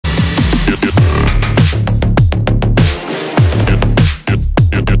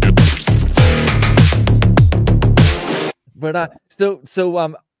But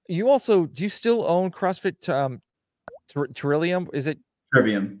you also, do you still own CrossFit Trillium? Is it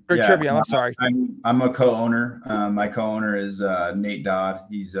Trivium? or Yeah, Trivium? I'm sorry. I'm a co-owner. My co-owner is Nate Dodd.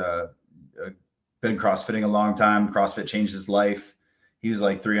 He's been CrossFitting a long time. CrossFit changed his life. He was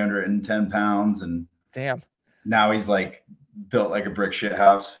like 310 pounds, and Damn. now he's like built like a brick shit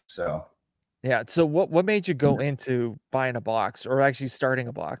house. So Yeah. So what made you go into buying a box or actually starting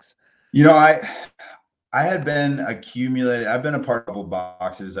a box? you know, I had been accumulating. I've been a part of a couple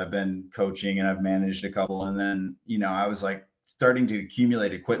boxes. I've been coaching and I've managed a couple. And then, you know, I was like starting to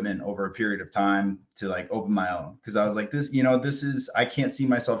accumulate equipment over a period of time to like open my own. Cause I was like, this, you know, this is, I can't see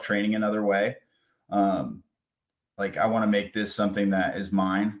myself training another way. Like I want to make this something that is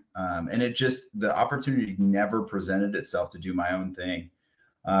mine. And it just, the opportunity never presented itself to do my own thing.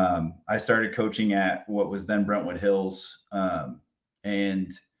 I started coaching at what was then Brentwood Hills.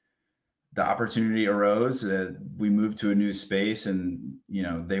 And the opportunity arose. We moved to a new space, and you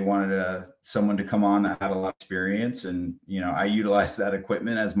know they wanted someone to come on that had a lot of experience, and you know I utilized that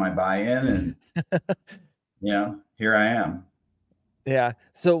equipment as my buy-in, and you know here I am. Yeah.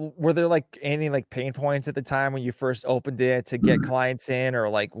 So were there like any like pain points at the time when you first opened it to get clients in, or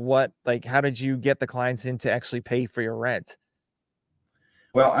like how did you get the clients in to actually pay for your rent?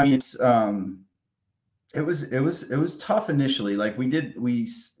 Well, I mean, it was tough initially. Like we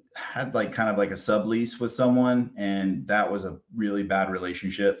had like kind of like a sublease with someone, and that was a really bad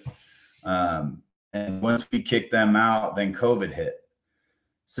relationship. And once we kicked them out, then COVID hit.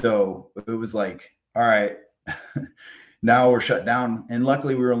 So it was like, all right, now we're shut down. And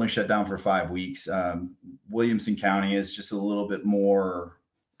luckily we were only shut down for 5 weeks. Williamson County is just a little bit more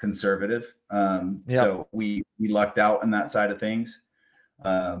conservative. So we lucked out on that side of things.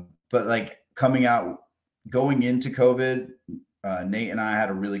 But like going into COVID, Nate and I had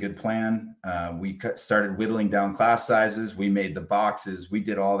a really good plan. We started whittling down class sizes. We made the boxes. We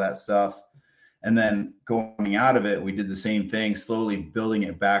did all that stuff. And then going out of it, we did the same thing, slowly building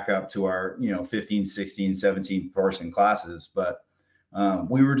it back up to our, 15, 16, 17 person classes. But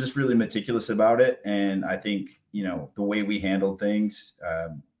we were just really meticulous about it. And I think, the way we handled things,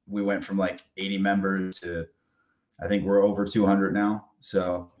 we went from like 80 members to, I think we're over 200 now.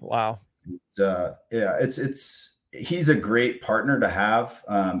 So, wow. He's a great partner to have.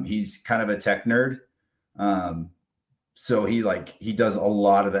 He's kind of a tech nerd. So he does a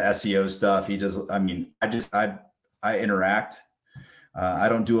lot of the SEO stuff. I interact. I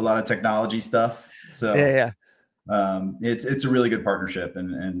don't do a lot of technology stuff. So it's a really good partnership,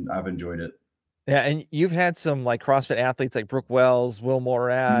 and I've enjoyed it. Yeah. And you've had some like CrossFit athletes like Brooke Wells, Will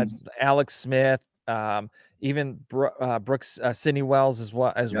Morad, Alex Smith, even Brooks, Sydney Wells as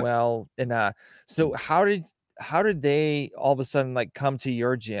well. And so how did they all of a sudden like come to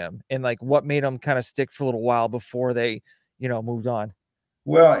your gym, and like what made them kind of stick for a little while before they, moved on?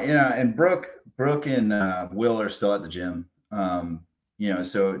 Well, and Brooke and Will are still at the gym.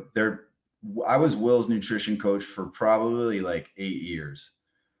 So I was Will's nutrition coach for probably like 8 years.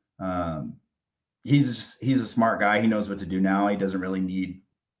 He's a smart guy. He knows what to do now. He doesn't really need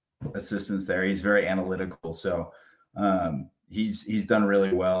assistance there. He's very analytical. So he's done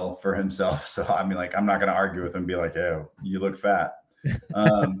really well for himself. So I mean, like, I'm not going to argue with him and be like, oh, you look fat.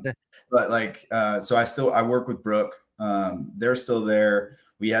 But like, so I work with Brooke. They're still there.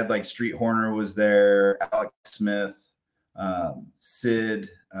 We had like Street Horner was there, Alex Smith, Sydney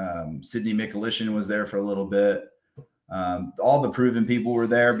Mikulishin was there for a little bit. All the Proven people were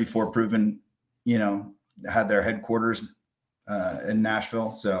there before Proven, had their headquarters in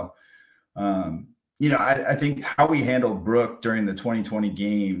Nashville. So, I think how we handled Brooke during the 2020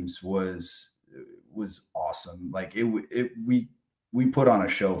 games was awesome. Like we put on a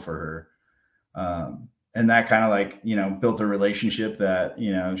show for her. And that kind of like, built a relationship that,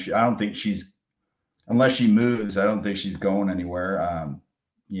 I don't think unless she moves, I don't think she's going anywhere.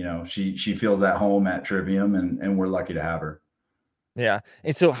 She feels at home at Trivium, and we're lucky to have her. Yeah.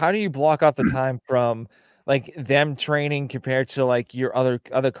 And so how do you block off the time from like them training compared to like your other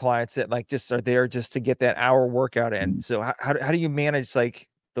clients that like just are there just to get that hour workout in? So how do you manage like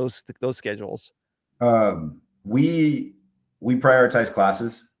those schedules? We prioritize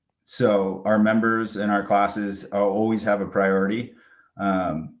classes. So our members and our classes always have a priority.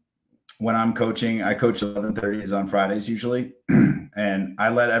 When I'm coaching, I coach 11:30s on Fridays usually. And I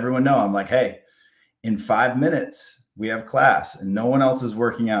let everyone know, I'm like, hey, in 5 minutes, we have class, and no one else is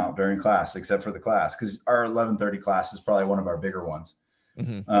working out during class except for the class, because our 11:30 class is probably one of our bigger ones.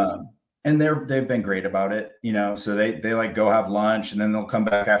 And they've been great about it, so they like go have lunch, and then they'll come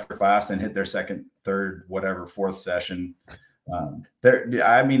back after class and hit their second, third, whatever, fourth session. I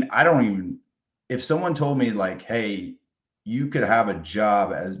don't even, if someone told me like, hey, you could have a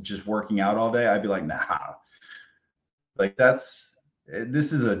job as just working out all day, I'd be like, nah, like this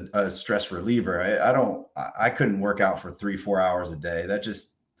is a stress reliever. I couldn't work out for 3-4 hours a day. That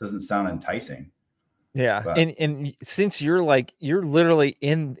just doesn't sound enticing. Yeah. But And since you're like, you're literally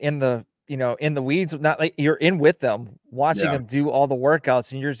in the, you know, in the weeds, not like you're in with them, watching yeah, them do all the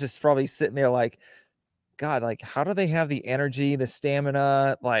workouts, and you're just probably sitting there like, God, like, how do they have the energy, the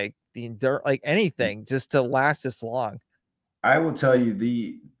stamina, like the endurance, like anything just to last this long? I will tell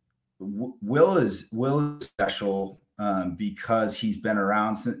you Will is special because he's been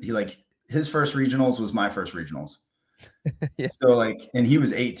around since his first regionals was my first regionals. Yeah. So like, and he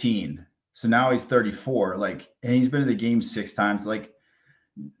was 18. So now he's 34. Like, and he's been to the game 6 times. Like,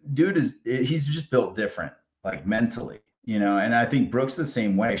 he's just built different, like mentally, you know. And I think Brooke's the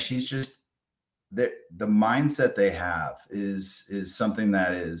same way. She's just the mindset they have is something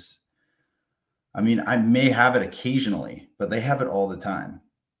that is, I mean, I may have it occasionally, but they have it all the time.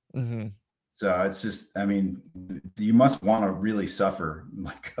 Mm-hmm. So it's just, I mean, you must want to really suffer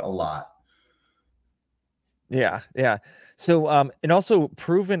like a lot. Yeah, yeah. So, and also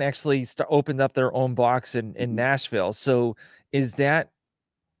Proven actually opened up their own box in Nashville. So, is that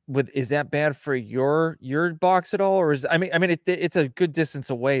is that bad for your box at all, or it's a good distance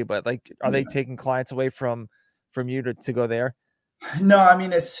away, but like, are they Yeah. taking clients away from you to go there? No, I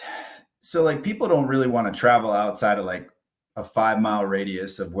mean, it's so like people don't really want to travel outside of like a 5-mile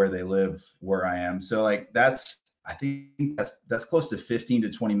radius of where they live, where I am. So like I think that's close to 15 to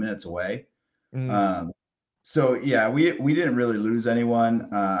 20 minutes away. Mm, Um, so yeah, we didn't really lose anyone.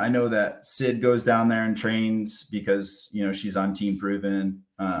 I know that Sid goes down there and trains because, you know, she's on Team Proven.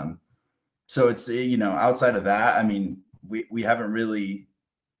 So it's, you know, outside of that, I mean, we haven't really,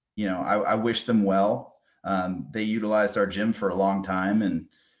 you know, I wish them well. They utilized our gym for a long time, and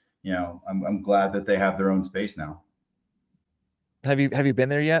you know, I'm glad that they have their own space now. have you been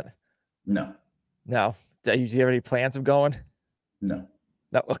there yet? No, No. Do you have any plans of going? no,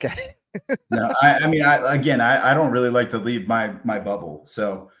 No. Okay. no. I mean, I don't really like to leave my bubble.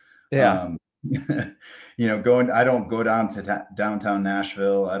 So, Yeah. um, you know, I don't go down to downtown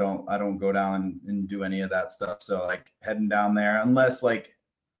Nashville. I don't go down and do any of that stuff. So like heading down there, unless like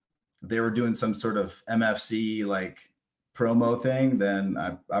they were doing some sort of MFC like promo thing, then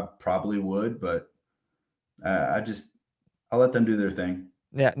I probably would, but I'll let them do their thing.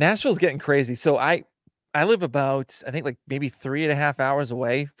 Yeah. Nashville's getting crazy. So I live about, I think, like maybe 3.5 hours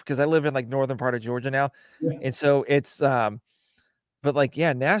away, because I live in like northern part of Georgia now. Yeah. And so it's but like,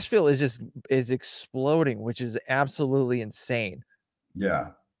 yeah, Nashville is exploding, which is absolutely insane. Yeah.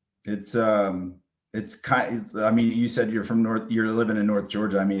 It's kind of, I mean, you said you're living in North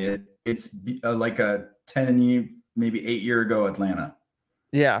Georgia. I mean, it's like a 10 maybe 8 year ago Atlanta.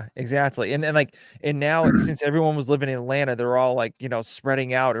 Yeah, exactly. And like, and now since everyone was living in Atlanta, they're all like, you know,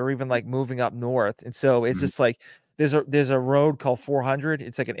 spreading out or even like moving up north. And so it's just like there's a road called 400.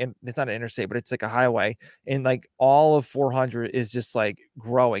 It's like it's not an interstate, but it's like a highway. And like all of 400 is just like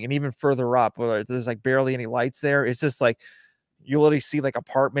growing. And even further up, where there's like barely any lights there, it's just like you literally see like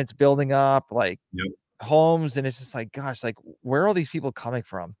apartments building up, like Yep. homes, and it's just like, gosh, like where are all these people coming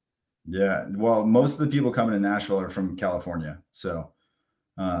from? Yeah. Well, most of the people coming to Nashville are from California. So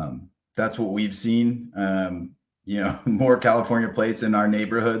that's what we've seen. You know, more California plates in our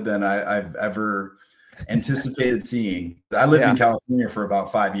neighborhood than I've ever anticipated seeing. I lived Yeah. in California for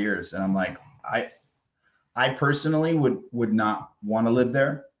about 5 years, and I'm like, I personally would not want to live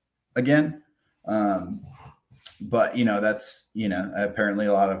there again. But you know, that's, you know, apparently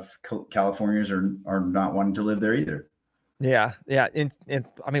a lot of Californians are not wanting to live there either. Yeah, yeah, and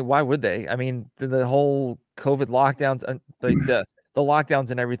I mean, why would they? I mean, the whole COVID lockdowns, like the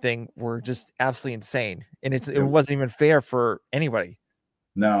lockdowns and everything were just absolutely insane, and it Yep. wasn't even fair for anybody.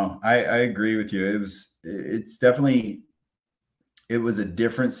 No, I agree with you. It's definitely, it was a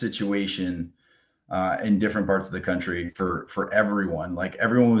different situation in different parts of the country for everyone. Like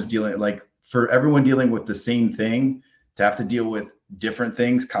everyone was dealing, like for everyone dealing with the same thing, to have to deal with different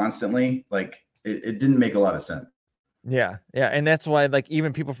things constantly. Like it didn't make a lot of sense. Yeah, yeah, and that's why like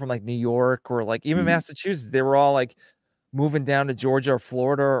even people from like New York or like even Mhm. Massachusetts, they were all like moving down to Georgia or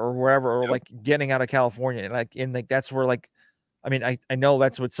Florida or wherever, or Yep. like getting out of California, and like that's where like, I mean, I know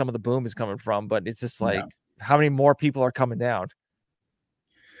that's what some of the boom is coming from, but it's just Yeah. like how many more people are coming down?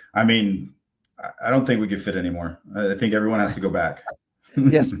 I mean, I don't think we could fit anymore. I think everyone has to go back.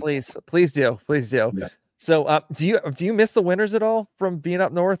 Yes, please, please do, please do. Yes, So, do you miss the winters at all from being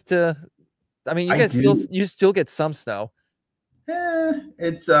up north to? I mean, I do. you still get some snow.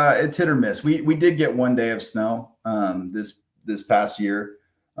 It's hit or miss. We did get 1 day of snow this past year,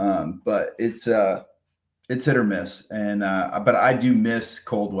 but it's hit or miss. And, but I do miss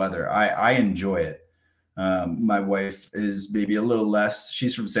cold weather. I enjoy it. My wife is maybe a little less.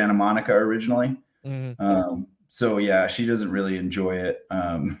 She's from Santa Monica originally. So yeah, she doesn't really enjoy it.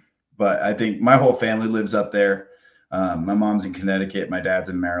 But I think my whole family lives up there. My mom's in Connecticut, my dad's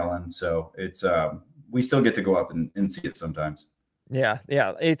in Maryland. So it's, we still get to go up and see it sometimes. Yeah.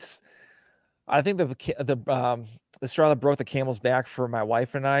 Yeah. I think the straw that broke the camel's back for my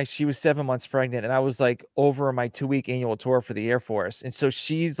wife and I, she was 7 months pregnant and I was like over my 2-week annual tour for the Air Force. And so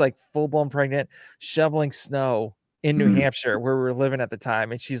she's like full blown pregnant, shoveling snow in New Hampshire where we were living at the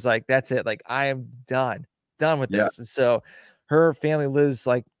time. And she's like, that's it. Like, I am done with Yeah. this. And so her family lives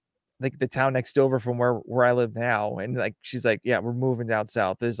like the town next over from where I live now. And like, she's like, yeah, we're moving down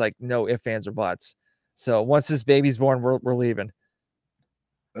south. There's like no ifs, ands, or buts. So once this baby's born, we're leaving.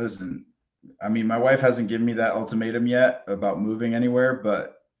 Listen, I mean, my wife hasn't given me that ultimatum yet about moving anywhere,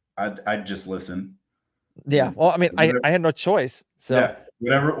 but I'd just listen. Yeah. Well, I mean, I had no choice. So yeah,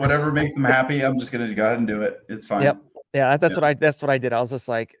 whatever makes them happy, I'm just going to go ahead and do it. It's fine. Yep. Yeah. That's what I did. I was just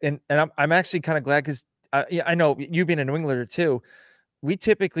like, and I'm actually kind of glad because yeah, I know you being a New Englander too, we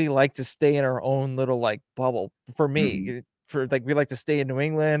typically like to stay in our own little like bubble. For me, for like, we like to stay in New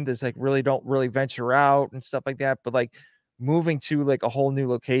England. There's like don't really venture out and stuff like that. But like moving to like a whole new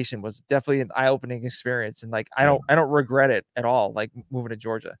location was definitely an eye-opening experience. And like, I don't regret it at all. Like moving to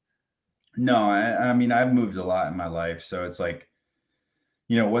Georgia. No, I mean, I've moved a lot in my life. So it's like,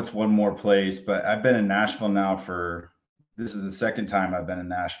 you know, what's one more place? But I've been in Nashville now this is the second time I've been in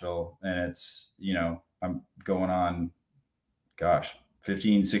Nashville. And it's, you know, I'm going on, gosh,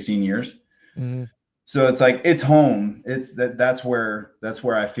 15, 16 years. So it's like, it's home. It's that's where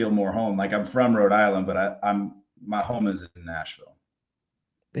I feel more home. Like I'm from Rhode Island, but my home is in Nashville.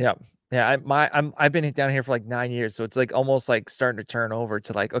 Yeah. Yeah. I've been down here for like 9 years. So it's like almost like starting to turn over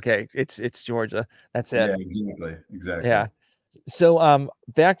to like, okay, it's Georgia. That's it. Yeah, exactly. Yeah. So,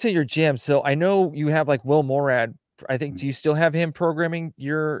 back to your gym. So I know you have like Will Morad. I think, do you still have him programming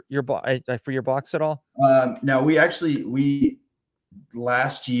your for your box at all? No, we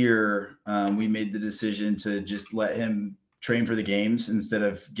last year, we made the decision to just let him train for the games instead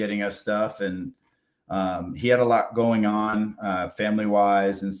of getting us stuff. And he had a lot going on family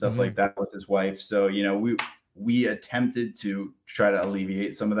wise and stuff like that with his wife. So, you know, we attempted to try to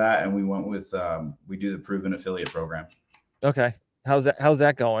alleviate some of that. And we went with, we do the proven affiliate program. Okay. How's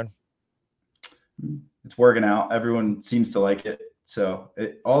that going? It's working out. Everyone seems to like it. So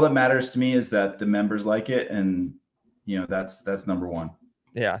all that matters to me is that the members like it. And, you know, that's number one.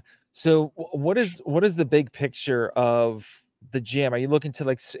 Yeah. So what is the big picture of the gym? Are you looking to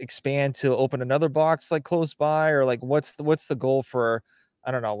like expand to open another box like close by, or like what's the goal for,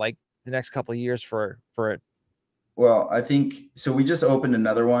 I don't know, like the next couple of years for it? Well, I think so. We just opened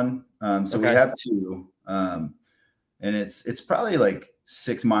another one. So we have two, and it's probably like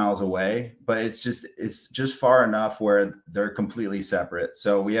 6 miles away, but it's just far enough where they're completely separate.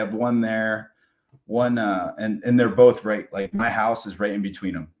 So we have one there, and they're both right. Like my house is right in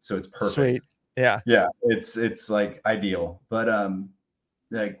between them. So it's perfect. Sweet. Yeah. Yeah. It's like ideal, but,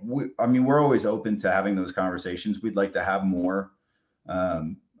 like I mean, we're always open to having those conversations. We'd like to have more.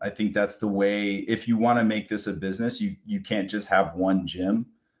 I think that's the way, if you want to make this a business, you can't just have one gym.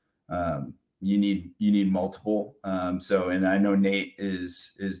 You need multiple. So, and I know Nate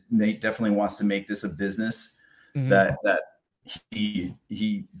Nate definitely wants to make this a business that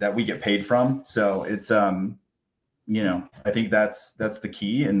we get paid from. So it's, you know, I think that's the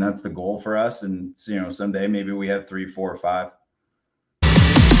key and that's the goal for us. And, you know, someday maybe we have 3, 4, or 5.